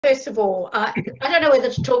First of all, I don't know whether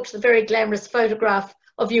to talk to the very glamorous photograph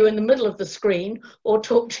of you in the middle of the screen or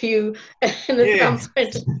talk to you in the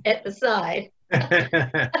thumbprint at the side.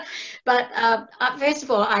 But first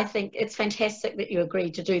of all, I think it's fantastic that you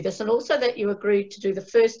agreed to do this, and also that you agreed to do the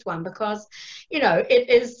first one, because, you know, it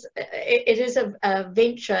is a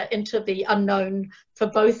venture into the unknown for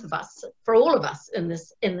both of us, for all of us in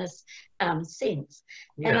this sense.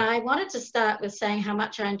 Yeah. And I wanted to start with saying how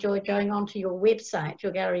much I enjoyed going onto your website,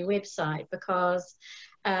 your gallery website, because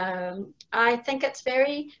I think it's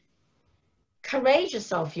very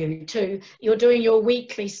courageous of you you're doing your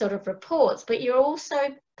weekly sort of reports, but you're also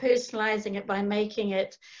personalizing it by making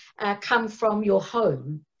it come from your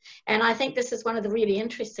home. And I think this is one of the really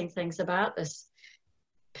interesting things about this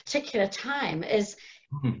particular time is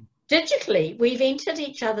digitally we've entered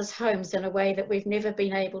each other's homes in a way that we've never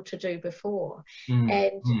been able to do before.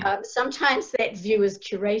 And sometimes that view is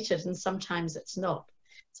curated and sometimes it's not.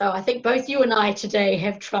 So I think both you and I today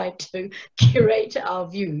have tried to curate our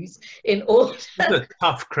views in order. It's a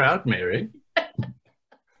tough crowd, Mary.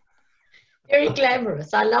 Very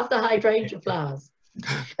glamorous. I love the hydrangea flowers.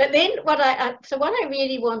 But then what I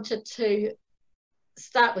really wanted to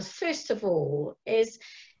start with, first of all, is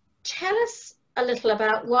tell us a little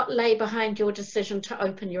about what lay behind your decision to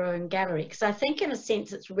open your own gallery, because I think in a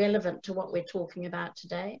sense it's relevant to what we're talking about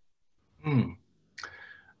today.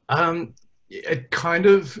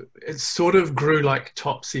 It sort of grew like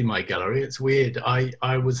Topsy, my gallery. It's weird.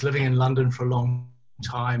 I was living in London for a long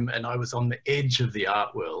time and I was on the edge of the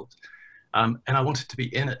art world, and I wanted to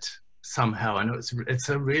be in it somehow. I know it's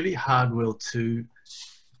a really hard world to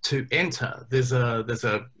enter. There's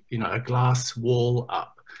a glass wall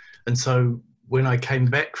up, and so when I came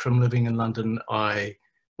back from living in London, I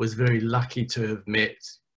was very lucky to have met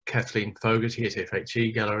Kathleen Fogarty at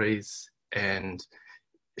FHE Galleries, and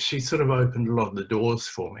she sort of opened a lot of the doors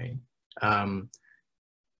for me.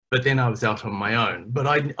 But then I was out on my own. But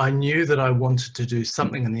I knew that I wanted to do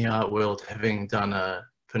something in the art world, having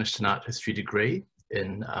finished an art history degree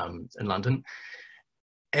in London.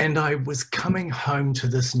 And I was coming home to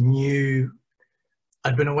this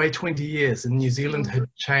I'd been away 20 years and New Zealand had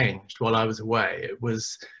changed while I was away. It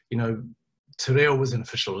was, Te Reo was an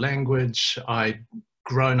official language. I'd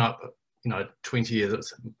grown up, 20 years, it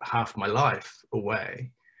was half my life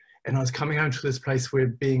away. And I was coming home to this place where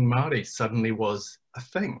being Māori suddenly was a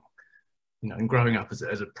thing. And growing up as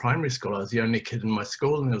a primary school, I was the only kid in my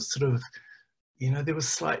school, and it was sort of, there was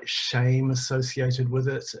slight shame associated with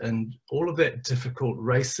it, and all of that difficult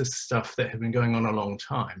racist stuff that had been going on a long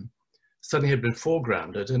time suddenly had been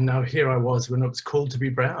foregrounded. And now here I was when it was cool to be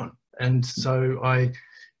brown. And so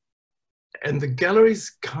the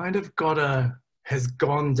gallery's kind of has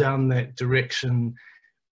gone down that direction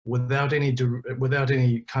without any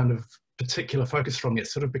kind of particular focus from me.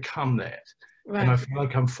 It's sort of become that. Right. And I feel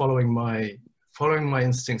like I'm following my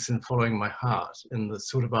instincts and following my heart in the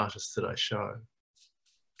sort of artists that I show.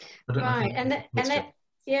 Right,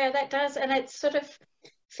 that does, and it sort of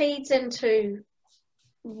feeds into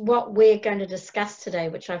what we're going to discuss today,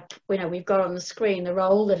 which we've got on the screen, the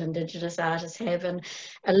role that Indigenous artists have in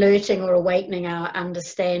alerting or awakening our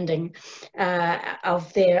understanding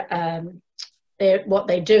of what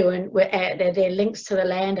they do, and their links to the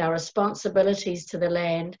land, our responsibilities to the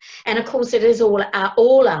land. And of course it is all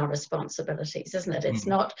our responsibilities, isn't it? It's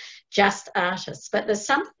not just artists, but there's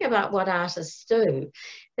something about what artists do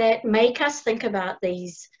that make us think about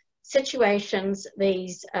these situations,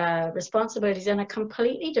 these responsibilities in a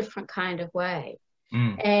completely different kind of way.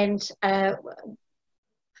 And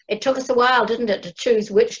it took us a while, didn't it, to choose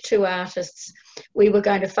which two artists we were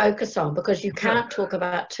going to focus on, because you can't talk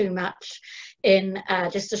about too much in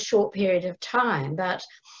just a short period of time. But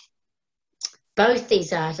both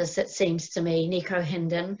these artists, it seems to me, Nikau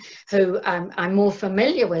Hindin, who I'm more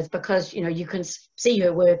familiar with because you can see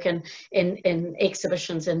her work in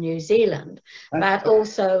exhibitions in New Zealand, but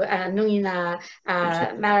also Nonggirrnga,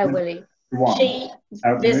 Marawili.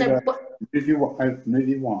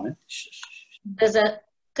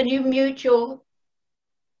 Can you mute your?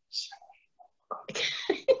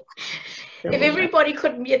 If everybody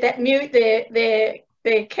could mute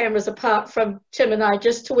their cameras apart from Tim and I,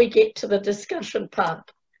 just till we get to the discussion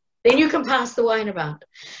part, then you can pass the wine about.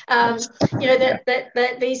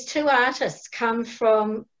 That these two artists come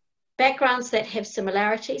from backgrounds that have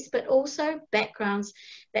similarities, but also backgrounds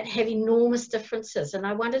that have enormous differences. And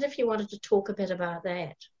I wondered if you wanted to talk a bit about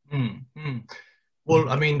that. Well,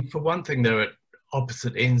 I mean, for one thing, they're at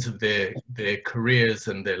opposite ends of their careers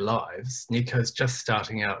and their lives. Nikau's just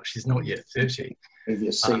starting out. She's not yet 30.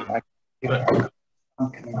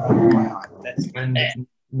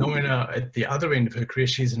 Nonggirrnga, at the other end of her career,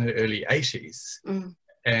 she's in her early 80s,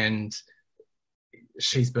 and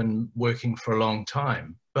she's been working for a long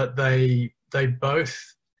time. But they both,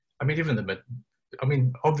 I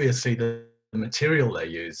mean, obviously the material they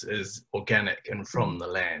use is organic and from the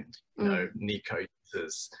land. You know, Nikau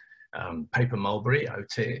uses paper mulberry,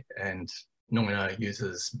 ote, and Nonggirrnga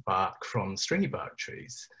uses bark from stringy bark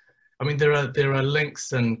trees. I mean, there are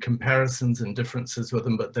links and comparisons and differences with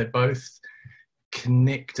them, but they're both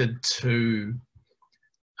connected to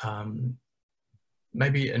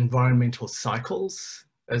maybe environmental cycles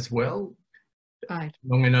as well. Right.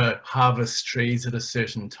 Nonggirrnga harvests trees at a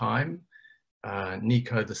certain time.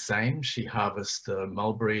 Nikau the same. She harvests the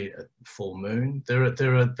mulberry at full moon.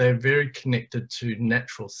 They're very connected to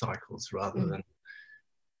natural cycles rather than,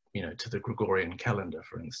 you know, to the Gregorian calendar,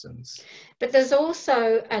 for instance. But there's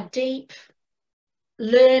also a deep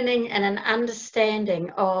learning and an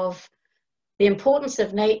understanding of the importance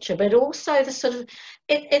of nature, but also the sort of,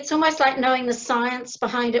 it's almost like knowing the science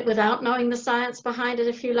behind it without knowing the science behind it,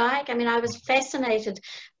 if you like. I mean, I was fascinated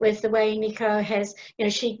with the way Nikau has, you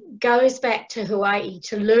know, she goes back to Hawaii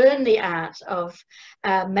to learn the art of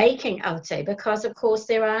making aute, because of course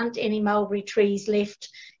there aren't any mulberry trees left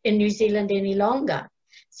in New Zealand any longer.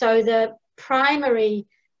 So the primary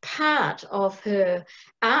part of her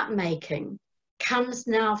art making comes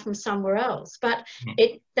now from somewhere else, but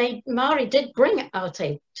Maori did bring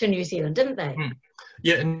aute to New Zealand, didn't they?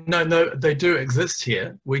 Yeah, no, they do exist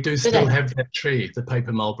here. We do still have that tree, the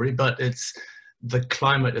paper mulberry, but the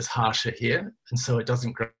climate is harsher here, and so it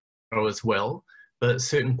doesn't grow as well. But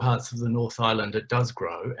certain parts of the North Island it does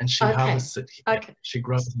grow, and she harvests it here. She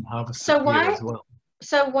grows and harvests it here as well.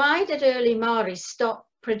 So why did early Maori stop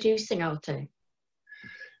producing aute?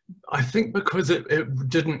 I think because it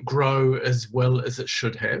didn't grow as well as it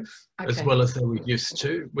should have, as well as they were used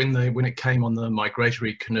to. When it came on the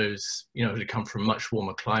migratory canoes, you know, it had come from much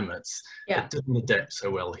warmer climates. It didn't adapt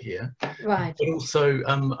so well here. Right. But also,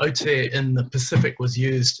 aute in the Pacific was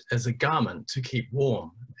used as a garment to keep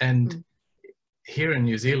warm. And here in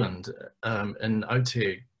New Zealand, an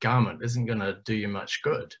aute garment isn't going to do you much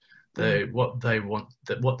good. What they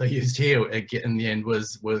used here in the end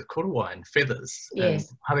was korowai and feathers and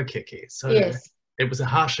harakeke. So it was a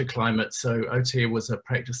harsher climate, so aute was a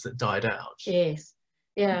practice that died out. Yes,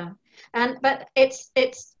 yeah, but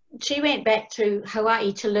she went back to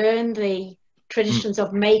Hawaii to learn the traditions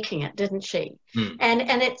of making it, didn't she?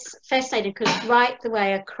 And it's fascinating because right the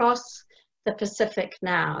way across the Pacific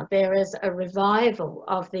now there is a revival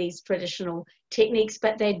of these traditional techniques,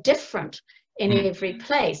 but they're different in every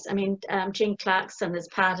place. I mean, Jean Clarkson is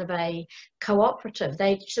part of a cooperative.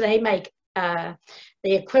 They make the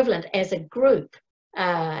equivalent as a group,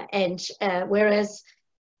 whereas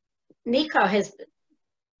Nikau has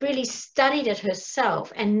really studied it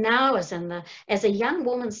herself, and now as a young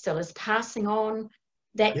woman still is passing on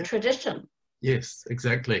that tradition. Yes,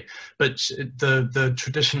 exactly. But the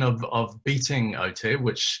tradition of beating aute,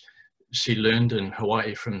 which she learned in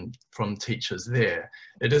Hawaii from teachers there,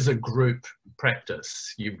 it is a group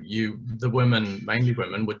practice. The women, mainly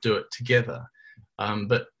women, would do it together.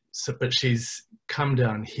 But she's come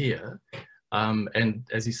down here, and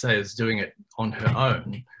as you say, is doing it on her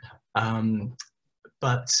own.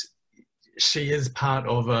 But she is part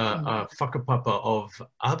of a whakapapa of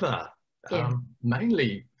other,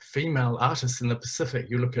 mainly female artists in the Pacific.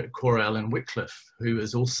 You look at Cora Ellen Wycliffe, who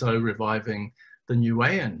is also reviving the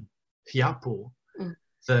Niuean hiapo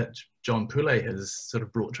that John Pule has sort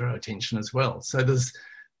of brought to our attention as well. So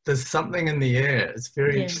there's something in the air. It's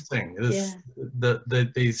very interesting.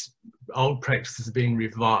 These old practices are being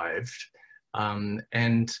revived,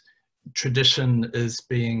 and tradition is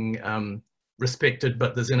being respected,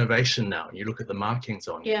 but there's innovation now. You look at the markings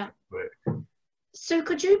on work. So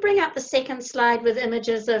could you bring up the second slide with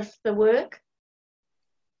images of the work,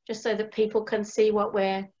 just so that people can see what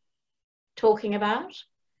we're talking about?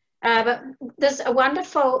 But there's a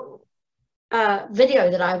wonderful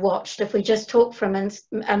video that I watched, if we just talk for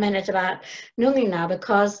a minute about Nonggirrnga,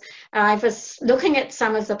 because I was looking at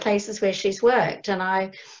some of the places where she's worked, and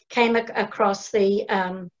I came across the,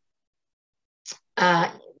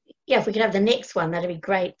 if we could have the next one, that'd be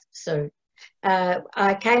great, Sue.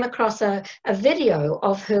 I came across a video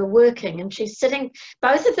of her working, and she's sitting,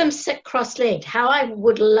 both of them sit cross-legged. How I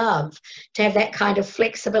would love to have that kind of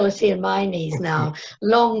flexibility in my knees now.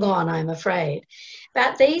 Long gone, I'm afraid.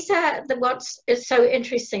 But these are what's is so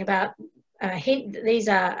interesting about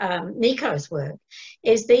Nikau's work,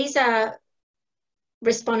 is these are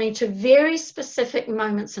responding to very specific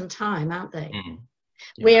moments in time, aren't they?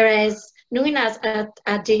 Whereas Nonggirrnga's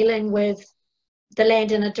are dealing with the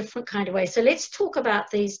land in a different kind of way. So let's talk about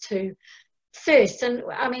these two first. And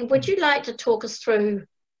I mean, would you like to talk us through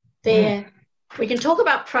we can talk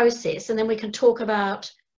about process, and then we can talk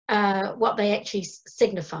about what they actually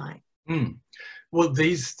signify. Well,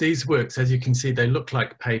 these works, as you can see, they look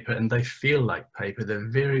like paper and they feel like paper. They're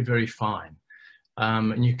very, very fine.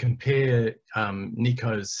 And you compare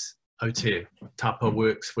Nikau's Aotea tapa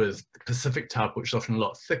works with Pacific tapa, which is often a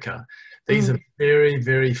lot thicker. These are very,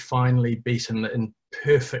 very finely beaten and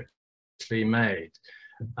perfectly made.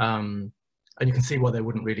 And you can see why they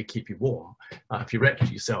wouldn't really keep you warm if you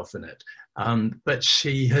wrapped yourself in it. But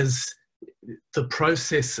the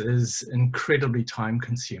process is incredibly time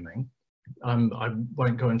consuming. I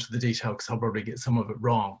won't go into the detail because I'll probably get some of it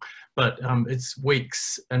wrong, but it's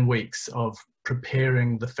weeks and weeks of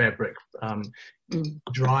preparing the fabric,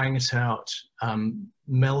 drying it out,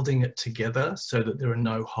 melding it together so that there are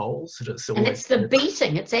no holes. And it's the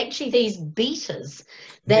beating. It's actually these beaters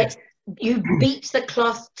that you beat the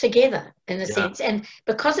cloth together in a sense. And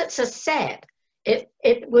because it's a sap,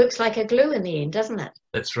 it works like a glue in the end, doesn't it?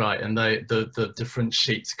 That's right. And the different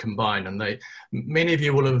sheets combine, and many of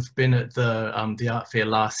you will have been at the art fair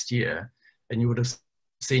last year, and you would have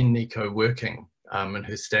seen Nikau working in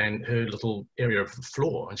her little area of the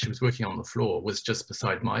floor, and she was working on the floor, was just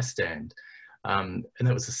beside my stand. And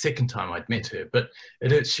that was the second time I'd met her. But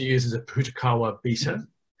she uses a putakawa beater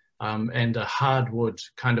and a hardwood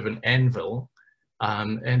kind of an anvil,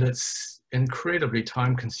 and it's incredibly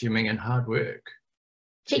time consuming and hard work.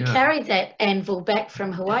 She carried that anvil back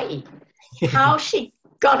from Hawaii. How she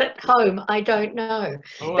got it home, I don't know.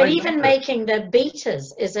 But even making the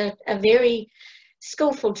beaters is a very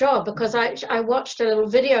skillful job, because I watched a little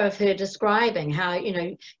video of her describing how,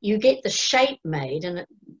 you get the shape made, and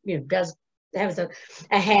it does have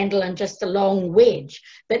a handle and just a long wedge,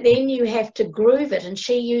 but then you have to groove it, and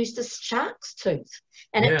she used a shark's tooth,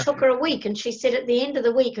 and it took her a week, and she said at the end of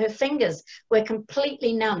the week her fingers were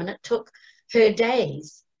completely numb, and it took her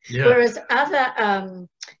days. Whereas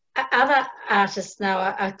other artists now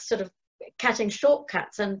are sort of cutting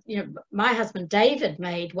shortcuts, and my husband David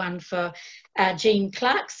made one for Jean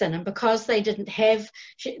Clarkson, and because they didn't have,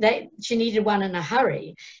 she needed one in a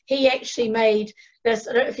hurry, he actually made this.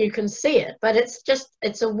 I don't know if you can see it, but it's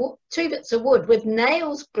two bits of wood with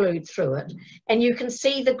nails glued through it, and you can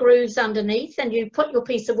see the grooves underneath, and you put your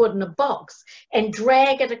piece of wood in a box and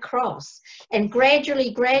drag it across, and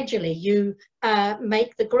gradually you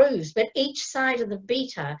make the grooves, but each side of the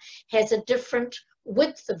beater has a different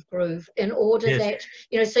width of groove in order that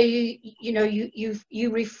so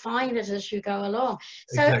you refine it as you go along.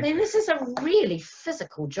 So I mean, this is a really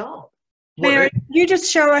physical job. Mary, you just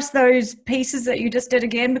show us those pieces that you just did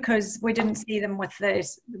again, because we didn't see them with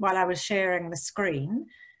this while I was sharing the screen.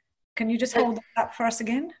 Can you just hold that up for us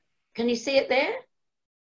again? Can you see it there?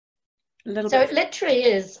 A little so bit. It literally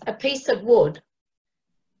is a piece of wood,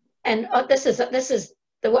 and this is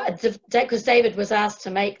because David was asked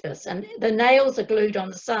to make this, and the nails are glued on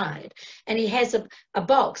the side, and he has a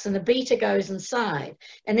box, and the beater goes inside,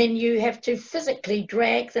 and then you have to physically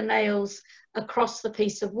drag the nails across the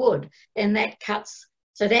piece of wood, and that cuts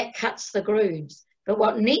the grooves. But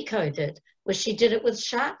what Nikau did was she did it with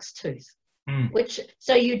shark's tooth,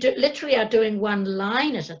 so you literally are doing one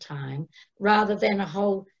line at a time rather than a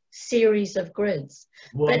whole series of grids.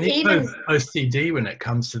 Well, but Nikau's OCD when it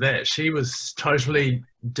comes to that, she was totally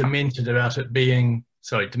demented about it being,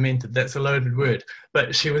 sorry, demented, that's a loaded word,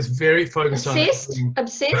 but she was very focused on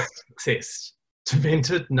obsessed.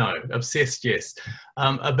 Demented? No. Obsessed, yes.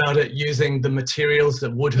 About it using the materials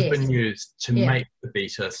that would have been used to make the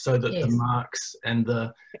beater, so that the marks and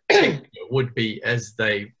the texture would be as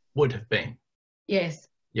they would have been. Yes.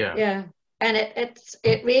 Yeah. And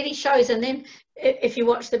it really shows. And then if you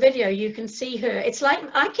watch the video, you can see her. It's like,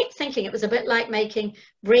 I kept thinking it was a bit like making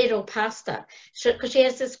bread or pasta, because she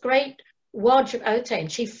has this great wodge of ote, and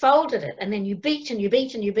she folded it, and then you beat and you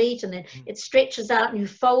beat and you beat, and then it stretches out, and you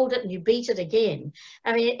fold it and you beat it again.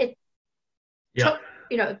 I mean, it took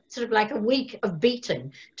sort of like a week of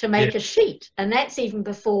beating to make a sheet, and that's even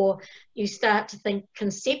before you start to think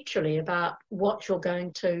conceptually about what you're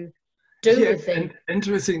going to do with it. And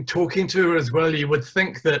interesting, talking to her as well, you would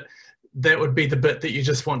think that would be the bit that you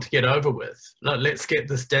just want to get over with. Like, let's get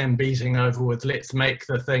this damn beating over with, let's make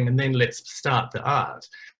the thing, and then let's start the art.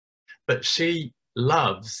 But she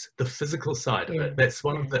loves the physical side of it. That's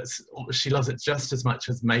she loves it just as much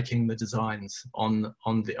as making the designs on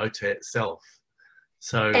the ote itself.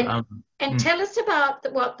 So and tell us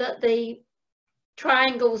about what the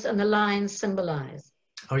triangles and the lines symbolize.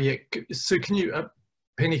 Oh yeah, so can you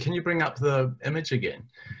Penny, can you bring up the image again?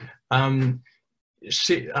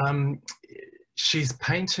 she's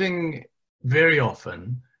painting very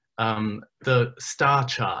often the star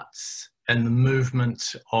charts and the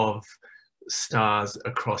movement of stars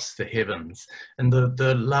across the heavens. And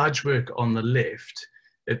the large work on the left,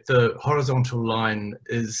 the horizontal line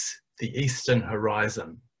is the eastern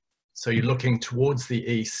horizon. So you're looking towards the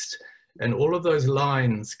east, and all of those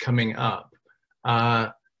lines coming up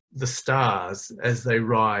are the stars as they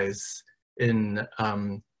rise in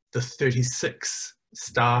the 36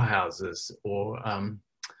 star houses, or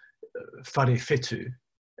wharewhetu,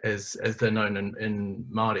 as they're known in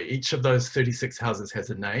Māori. Each of those 36 houses has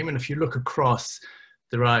a name, and if you look across,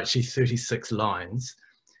 there are actually 36 lines.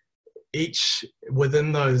 Each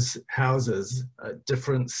within those houses,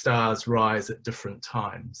 different stars rise at different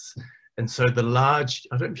times. And so the large,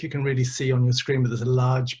 I don't know if you can really see on your screen, but there's a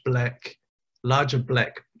larger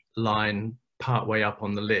black line partway up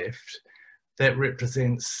on the left. That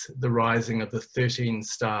represents the rising of the 13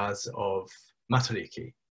 stars of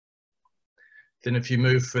Matariki. Then if you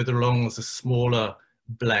move further along, there's a smaller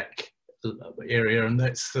black area, and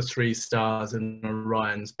that's the 3 stars in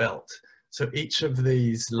Orion's belt. So each of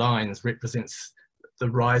these lines represents the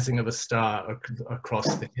rising of a star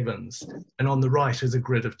across the heavens. And on the right is a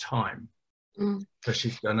grid of time. So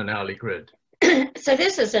she's done an hourly grid. So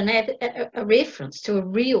this is a reference to a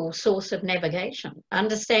real source of navigation,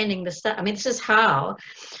 understanding the star. I mean, this is how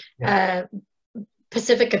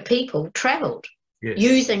Pacifica people travelled,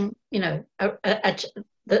 using, you know,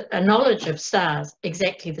 a knowledge of stars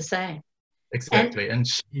exactly the same. Exactly, and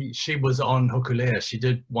she was on Hokulea. She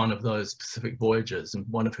did one of those Pacific voyages, and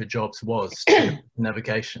one of her jobs was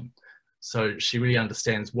navigation. So she really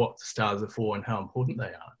understands what the stars are for and how important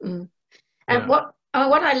they are. And what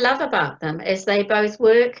I love about them is they both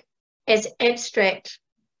work as abstract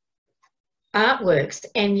artworks,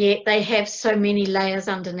 and yet they have so many layers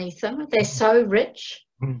underneath them. They're so rich.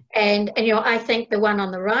 And you know, I think the one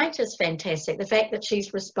on the right is fantastic. The fact that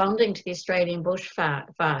she's responding to the Australian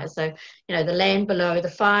bushfires, so, you know, the land below,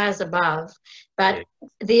 the fires above, but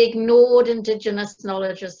the ignored indigenous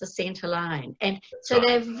knowledge is the centre line. And so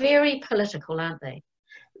they're very political, aren't they?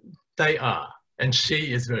 They are. And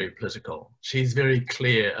she is very political. She's very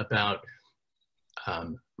clear about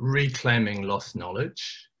reclaiming lost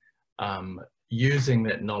knowledge, using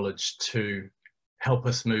that knowledge to help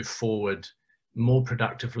us move forward more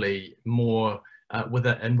productively, more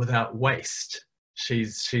without waste.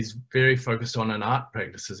 She's very focused on an art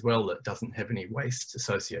practice as well that doesn't have any waste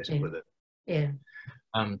associated with it. Yeah.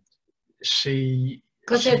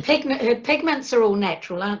 Because her pigments are all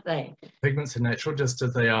natural, aren't they? Pigments are natural, just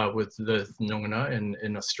as they are with the Nonggirrnga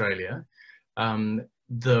in Australia.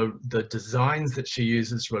 The designs that she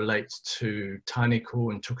uses relate to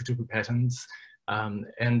tainiku and tukutuku patterns.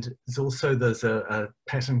 And there's a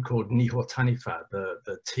pattern called niho taniwha,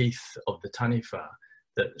 the teeth of the taniwha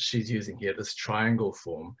that she's using here, this triangle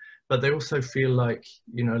form. But they also feel like,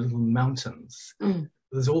 you know, little mountains.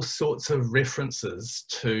 There's all sorts of references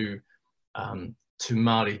to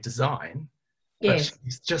Māori design, but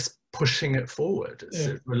she's just pushing it forward.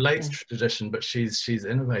 It relates to tradition, but she's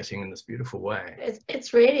innovating in this beautiful way.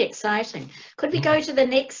 It's really exciting. Could we go to the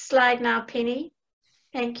next slide now, Penny?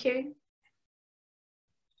 Thank you.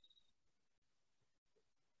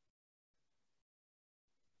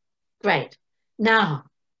 Great. Now,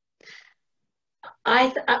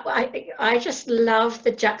 I just love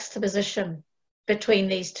the juxtaposition between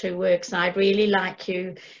these two works, and I'd really like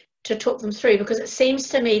you to talk them through, because it seems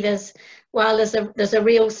to me there's a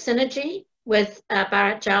real synergy with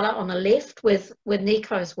Bharat Jala on the left with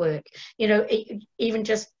Nikau's work. You know, even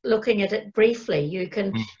just looking at it briefly, you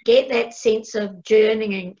can get that sense of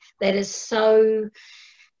journeying that is so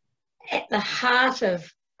at the heart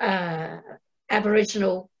of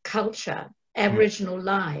Aboriginal culture, Aboriginal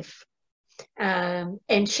life.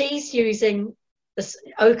 And she's using the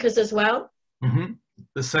ochres as well.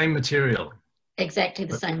 The same material. Exactly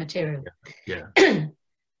the same material. Yeah.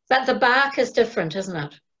 But the bark is different, isn't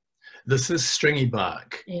it? This is stringy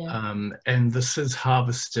bark, and this is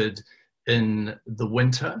harvested in the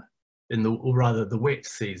winter, or rather the wet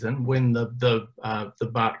season, when the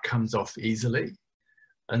bark comes off easily.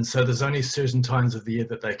 And so there's only certain times of the year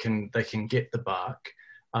that they can get the bark.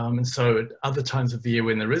 And so at other times of the year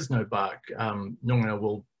when there is no bark, Nonggirrnga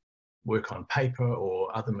will work on paper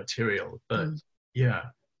or other material. But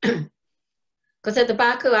because at the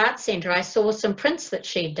Baku Art Centre I saw some prints that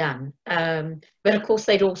she'd done, but of course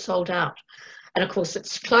they'd all sold out, and of course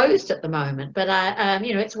it's closed at the moment. But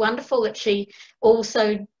you know, it's wonderful that she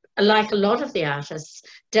also, like a lot of the artists,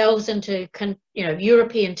 delves into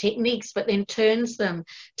European techniques, but then turns them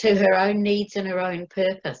to her own needs and her own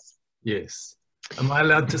purpose. Yes. Am I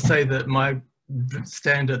allowed to say that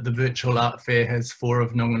stand at the virtual art fair has 4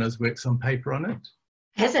 of Nonggirrnga's works on paper on it.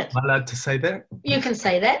 Has it? Am I allowed to say that? You can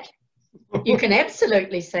say that. You can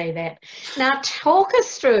absolutely say that. Now, talk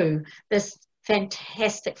us through this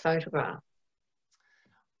fantastic photograph.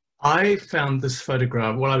 I found this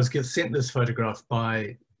photograph, well, I was sent this photograph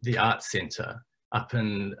by the Art Centre up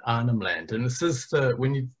in Arnhem Land. And this is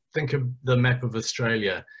when you think of the map of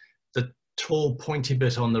Australia, the tall pointy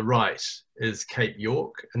bit on the right is Cape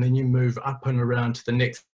York. And then you move up and around to the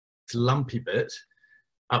next lumpy bit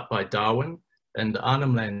up by Darwin, and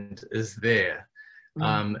Arnhem Land is there.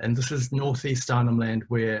 And this is northeast Arnhem Land,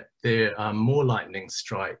 where there are more lightning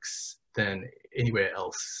strikes than anywhere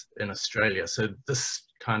else in Australia. So this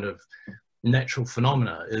kind of natural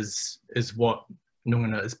phenomena is what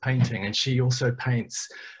Nonggirrnga is painting. And she also paints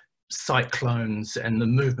cyclones and the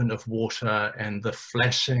movement of water and the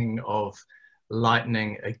flashing of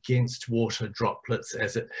lightning against water droplets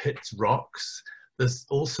as it hits rocks. There's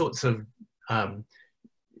all sorts of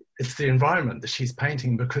it's the environment that she's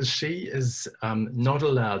painting, because she is not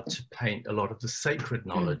allowed to paint a lot of the sacred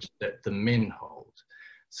knowledge that the men hold.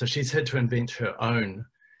 So she's had to invent her own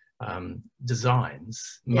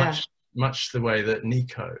designs, much the way that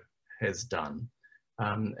Nikau has done.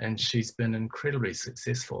 And she's been incredibly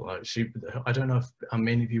successful. I don't know if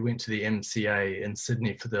many of you went to the MCA in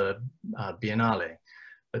Sydney for the Biennale,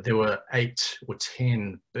 but there were 8 or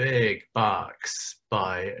 10 big barks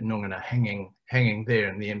by Nonggirrnga hanging there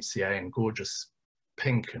in the MCA in gorgeous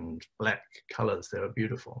pink and black colours. They were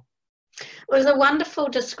beautiful. It was a wonderful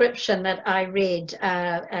description that I read.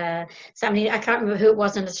 Somebody, I can't remember who it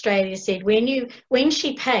was in Australia, said, when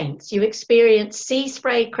she paints, you experience sea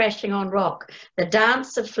spray crashing on rock, the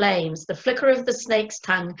dance of flames, the flicker of the snake's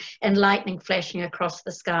tongue, and lightning flashing across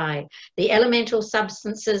the sky, the elemental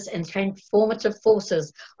substances and transformative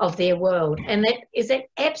forces of their world. And that is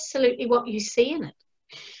absolutely what you see in it.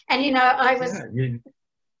 And, you know,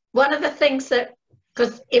 one of the things that,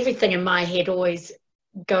 because everything in my head always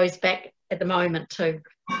goes back at the moment to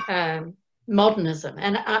modernism,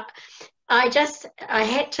 and I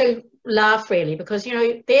had to laugh really, because, you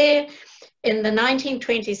know, there in the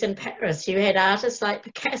 1920s in Paris you had artists like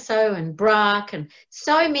Picasso and Braque and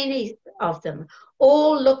so many of them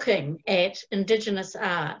all looking at indigenous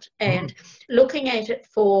art and looking at it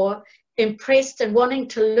for impressed and wanting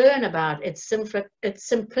to learn about its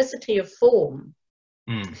simplicity of form.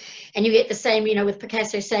 And you get the same, you know, with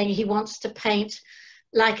Picasso saying he wants to paint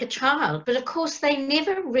like a child, but of course they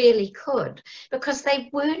never really could, because they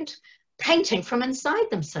weren't painting from inside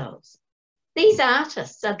themselves. These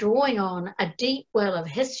artists are drawing on a deep well of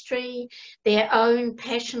history, their own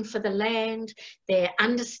passion for the land, their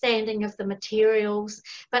understanding of the materials,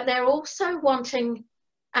 but they're also wanting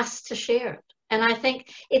us to share it. And I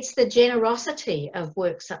think it's the generosity of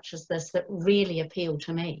work such as this that really appeal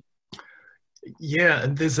to me. Yeah,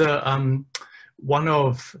 and there's so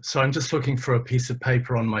I'm just looking for a piece of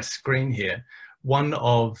paper on my screen here. One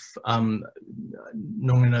of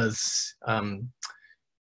Nonggirrnga's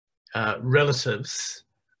relatives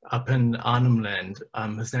up in Arnhem Land,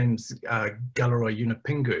 his name's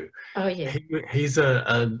Gallerist. Oh yeah. He's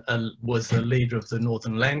was a leader of the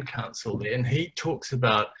Northern Land Council there, and he talks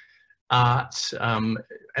about art,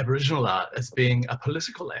 Aboriginal art, as being a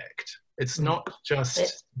political act. It's not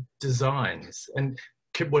just designs. And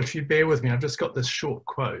well, if you bear with me, I've just got this short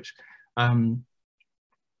quote.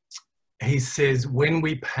 He says, when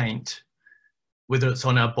we paint, whether it's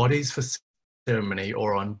on our bodies for ceremony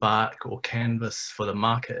or on bark or canvas for the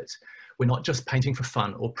market, we're not just painting for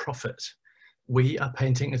fun or profit. We are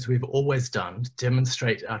painting, as we've always done, to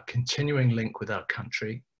demonstrate our continuing link with our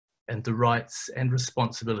country and the rights and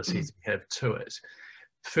responsibilities we have to it.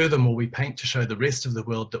 Furthermore, we paint to show the rest of the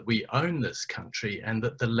world that we own this country and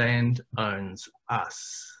that the land owns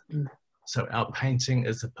us. So our painting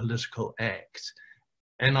is a political act.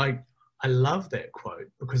 And I love that quote,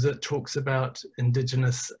 because it talks about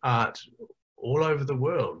indigenous art all over the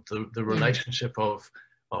world, the relationship of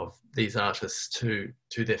these artists to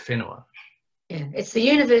their whenua. Yeah, it's the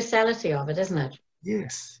universality of it, isn't it?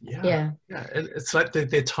 Yes, yeah. It's like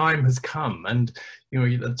their time has come, and you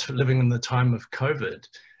know, living in the time of COVID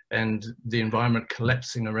and the environment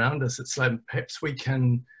collapsing around us, it's like perhaps we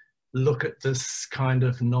can look at this kind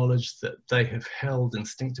of knowledge that they have held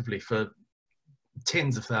instinctively for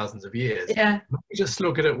tens of thousands of years. Yeah. Maybe just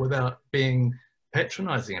look at it without being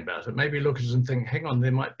patronizing about it. Maybe look at it and think, hang on,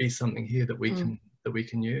 there might be something here that we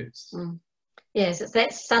can use. Yes, it's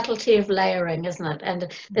that subtlety of layering, isn't it? And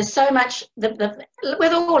there's so much,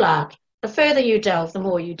 with all art, the further you delve, the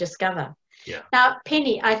more you discover. Yeah. Now,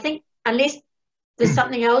 Penny, I think unless there's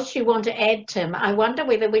something else you want to add, Tim, I wonder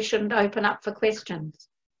whether we shouldn't open up for questions.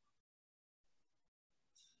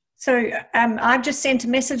 So I've just sent a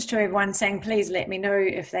message to everyone saying, please let me know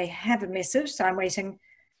if they have a message. So I'm waiting.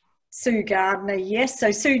 Sue Gardner, yes.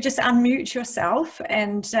 So Sue, just unmute yourself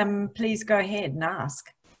and please go ahead and ask.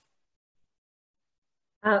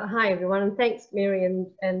 Hi everyone, and thanks Mary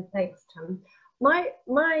and thanks Tim. My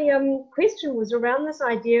question was around this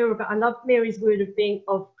idea of, I love Mary's word of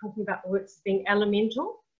talking about the works as being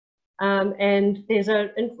elemental, and there's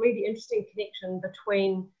a really interesting connection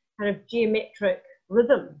between kind of geometric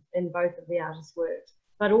rhythm in both of the artists' works,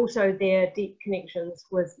 but also their deep connections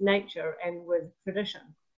with nature and with tradition.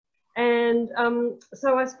 And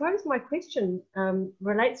so I suppose my question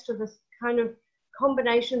relates to this kind of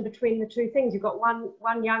combination between the two things. You've got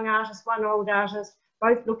one young artist, one old artist,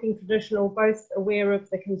 both looking traditional, both aware of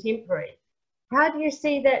the contemporary. How do you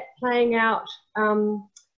see that playing out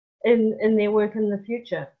in their work in the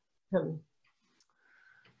future, Tim?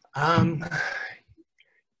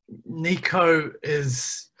 Nikau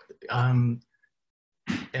is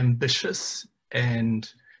ambitious and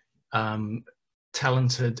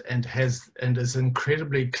talented and is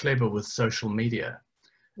incredibly clever with social media.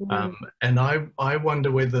 And I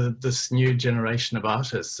wonder whether this new generation of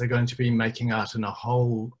artists are going to be making art in a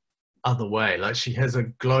whole other way. Like, she has a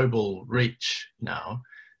global reach now.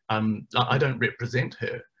 I don't represent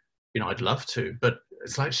her, you know, I'd love to, but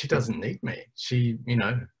it's like she doesn't need me. She, you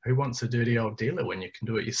know, who wants a dirty old dealer when you can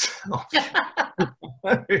do it yourself?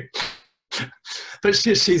 But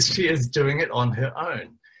she is doing it on her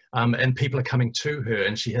own, and people are coming to her,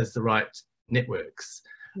 and she has the right networks.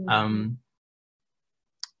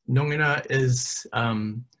 Nonggirrnga is,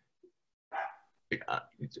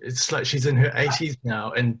 it's like she's in her 80s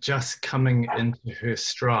now and just coming into her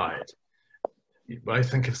stride. I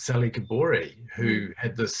think of Sally Gabori, who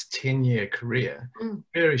had this 10-year career,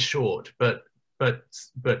 very short, but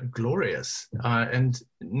glorious. And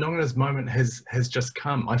Nonggirrnga's moment has just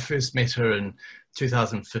come. I first met her in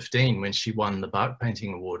 2015 when she won the Bark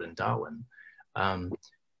Painting Award in Darwin.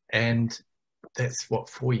 And that's what,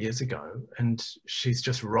 4 years ago, and she's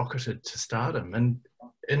just rocketed to stardom, and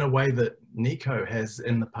in a way that Nikau has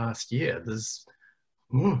in the past year. There's,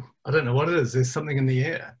 I don't know what it is, there's something in the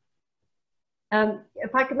air.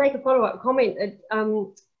 If I could make a follow-up comment,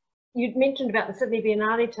 you'd mentioned about the Sydney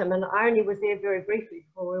Biennale, Tim, and I only was there very briefly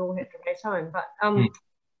before we all had to race home, but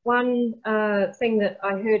one thing that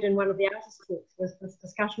I heard in one of the artist talks was this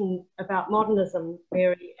discussion about modernism,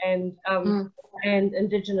 Mary, and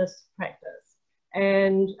indigenous practice,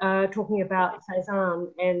 and talking about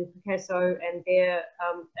Cézanne and Picasso and their,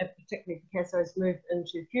 particularly Picasso's move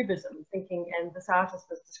into Cubism, thinking, and this artist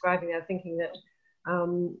was describing their thinking that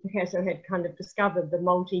Picasso had kind of discovered the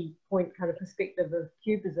multi-point kind of perspective of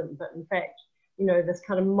Cubism, but in fact, you know, this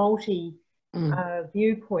kind of multi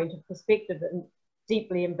viewpoint of perspective and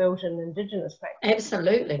deeply inbuilt in indigenous practice.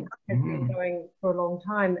 Absolutely. Has been going for a long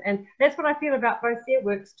time. And that's what I feel about both their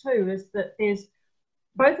works too, is that there's,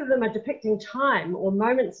 both of them are depicting time or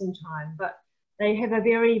moments in time, but they have a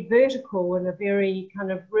very vertical and a very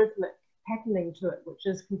kind of rhythmic patterning to it, which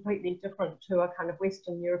is completely different to a kind of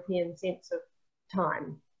Western European sense of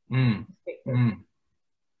time perspective.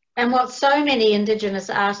 And what so many Indigenous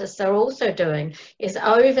artists are also doing is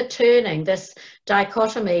overturning this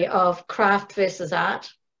dichotomy of craft versus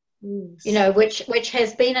art, you know, which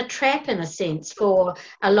has been a trap in a sense for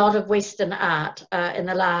a lot of Western art in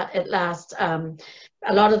the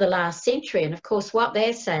a lot of the last century. And of course, what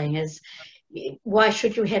they're saying is, why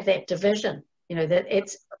should you have that division? You know, that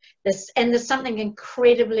it's this, and there's something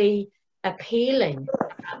incredibly appealing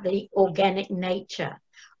about the organic nature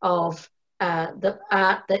of the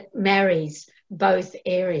art that marries both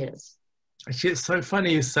areas. Actually, it's so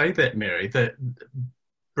funny you say that, Mary, that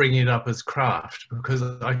bringing it up as craft, because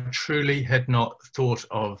I truly had not thought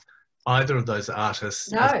of either of those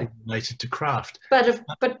artists as being related to craft. But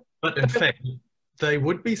in fact, they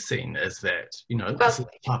would be seen as that, you know, this is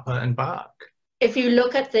papa and bark. If you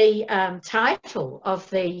look at the title of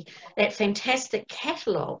that fantastic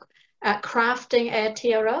catalogue, Crafting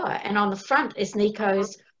Aotearoa, and on the front is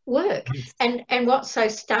Nikau's work. And what's so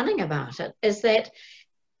stunning about it is that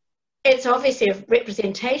it's obviously a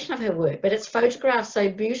representation of her work, but it's photographed so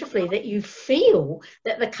beautifully that you feel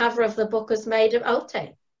that the cover of the book is made of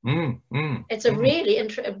Aote. It's a really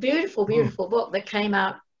beautiful, beautiful book that came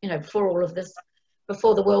out, you know, before all of this,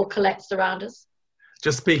 before the world collapsed around us.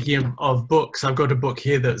 Just speaking of books, I've got a book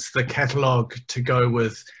here that's the catalogue to go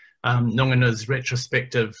with Nonggirrnga's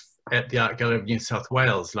retrospective at the Art Gallery of New South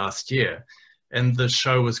Wales last year. And the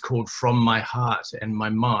show was called From My Heart and My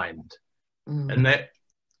Mind. And that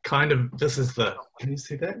kind of, this is the, can you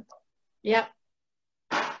see that? Yep.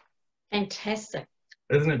 Fantastic.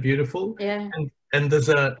 Isn't it beautiful? Yeah. And there's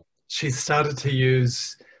she started to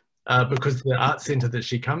use, because the art centre that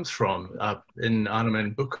she comes from in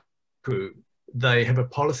Arnhem Buku, they have a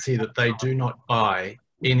policy that they do not buy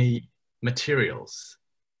any materials.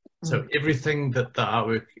 So everything that the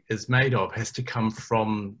artwork is made of has to come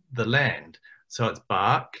from the land. So it's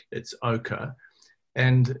bark, it's ochre,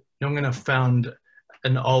 and Nonggirrnga found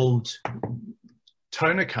an old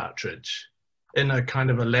toner cartridge in a kind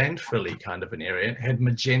of a landfill-y kind of an area. It had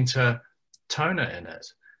magenta toner in it.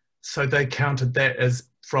 So they counted that as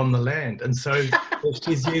from the land. And so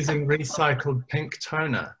she's using recycled pink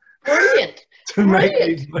toner. Brilliant. To make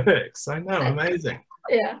these works. I know, amazing.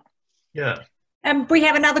 Yeah. Yeah. We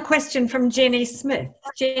have another question from Jenny Smith.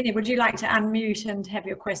 Jenny, would you like to unmute and have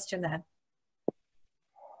your question there?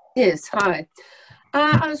 Yes, hi.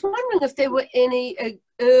 I was wondering if there were any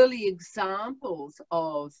early examples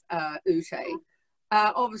of ute.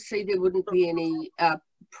 Obviously, there wouldn't be any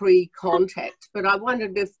pre-contact, but I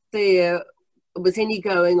wondered if there was any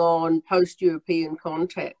going on post-European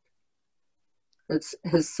contact that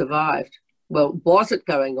has survived. Well, was it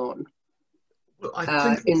going on? Well,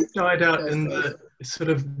 I think it died out in the sort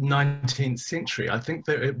of 19th century. I think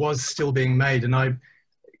that it was still being made, and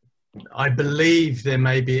I believe there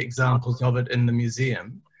may be examples of it in the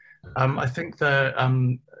museum. I think the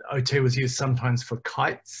OT was used sometimes for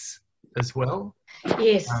kites as well.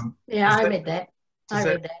 Yes, yeah, I read that. I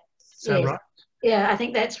read that. Is that right? Yeah, I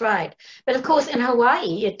think that's right. But of course, in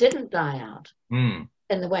Hawaii, it didn't die out in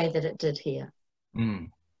the way that it did here.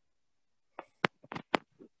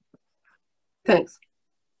 Thanks.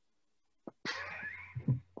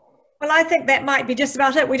 Well, I think that might be just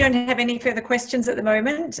about it. We don't have any further questions at the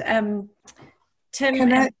moment. Tim,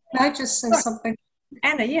 can I just say something?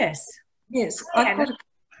 Anna, yes. Yes,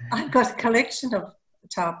 I've got a collection of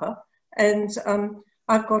tapa, and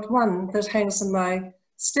I've got one that hangs in my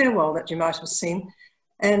stairwell that you might have seen,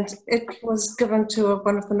 and it was given to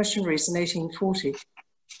one of the missionaries in 1840.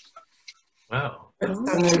 Wow.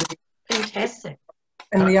 Fantastic.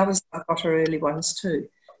 And the others I've got are early ones too.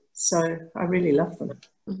 So I really love them.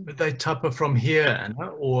 But they tapa from here, Anna,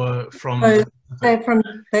 or from? They're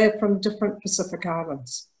from different Pacific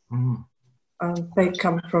islands. They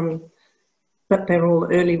come from, but they're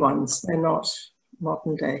all early ones. They're not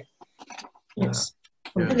modern day. Yes.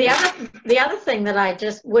 Yeah. The other thing that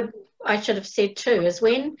I should have said too is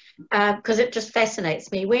when, because it just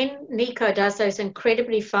fascinates me, when Nikau does those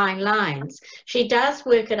incredibly fine lines, she does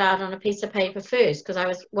work it out on a piece of paper first, because I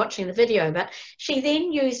was watching the video, but she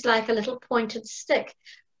then used like a little pointed stick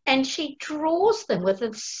and she draws them with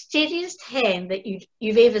the steadiest hand that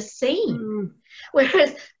you've ever seen.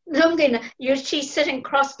 Whereas Nonggirrnga, she's sitting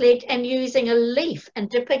cross-legged and using a leaf and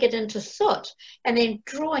dipping it into soot and then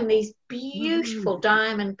drawing these beautiful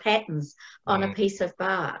diamond patterns on a piece of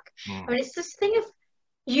bark. I mean, it's this thing of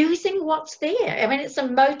using what's there. I mean, it's a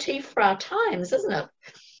motif for our times, isn't it?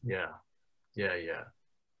 Yeah.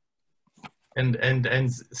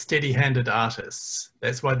 And steady-handed artists.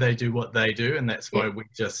 That's why they do what they do, and that's why we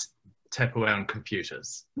just tap away on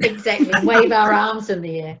computers. Exactly, wave our arms in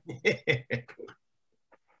the air.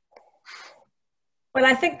 Well,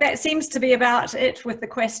 I think that seems to be about it with the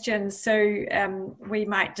questions. So we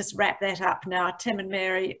might just wrap that up now. Tim and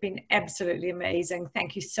Mary, it's been absolutely amazing.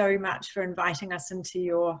 Thank you so much for inviting us into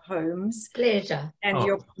your homes. Pleasure. And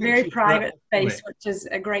your very private space, which is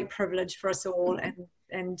a great privilege for us all.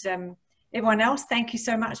 And everyone else, thank you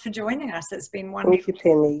so much for joining us. It's been wonderful. Thank you,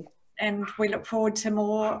 Penny. And we look forward to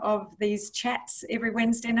more of these chats every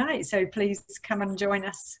Wednesday night. So please come and join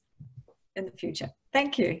us in the future.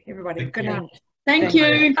 Thank you, everybody. Good night. Thank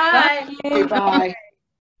you. Bye. Bye. Bye.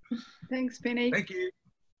 Thanks, Penny. Thank you.